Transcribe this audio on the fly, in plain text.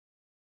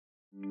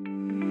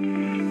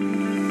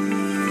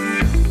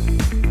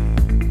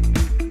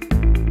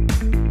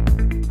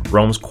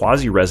ROHM's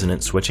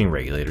quasi-resonant switching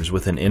regulators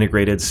with an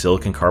integrated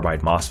silicon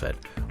carbide MOSFET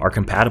are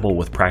compatible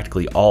with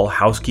practically all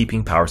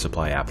housekeeping power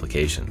supply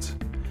applications.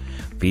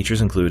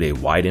 Features include a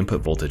wide input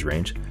voltage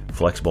range,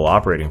 flexible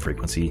operating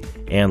frequency,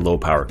 and low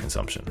power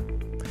consumption.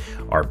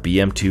 Our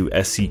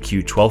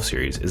BM2SCQ12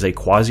 series is a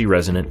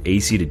quasi-resonant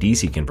AC to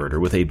DC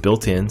converter with a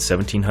built-in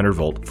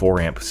 1700V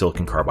 4A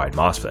silicon carbide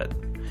MOSFET.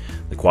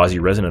 The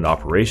quasi-resonant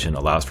operation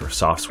allows for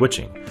soft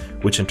switching,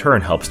 which in turn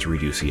helps to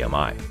reduce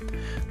EMI.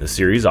 The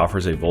series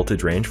offers a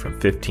voltage range from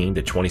 15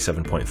 to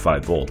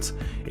 27.5 volts,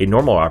 a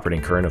normal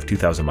operating current of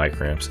 2000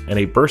 microamps, and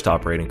a burst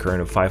operating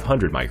current of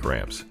 500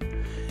 microamps.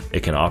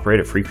 It can operate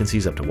at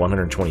frequencies up to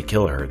 120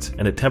 kHz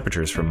and at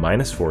temperatures from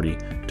 -40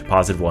 to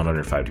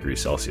 +105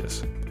 degrees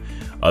Celsius.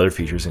 Other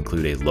features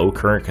include a low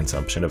current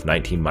consumption of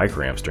 19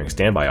 microamps during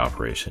standby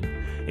operation,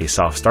 a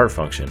soft start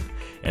function,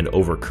 and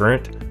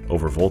overcurrent,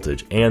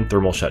 overvoltage, and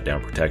thermal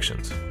shutdown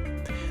protections.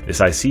 This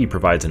IC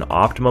provides an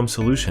optimum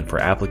solution for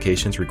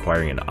applications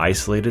requiring an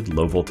isolated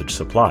low voltage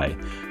supply,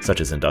 such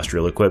as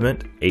industrial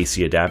equipment,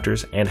 AC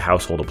adapters, and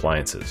household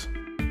appliances.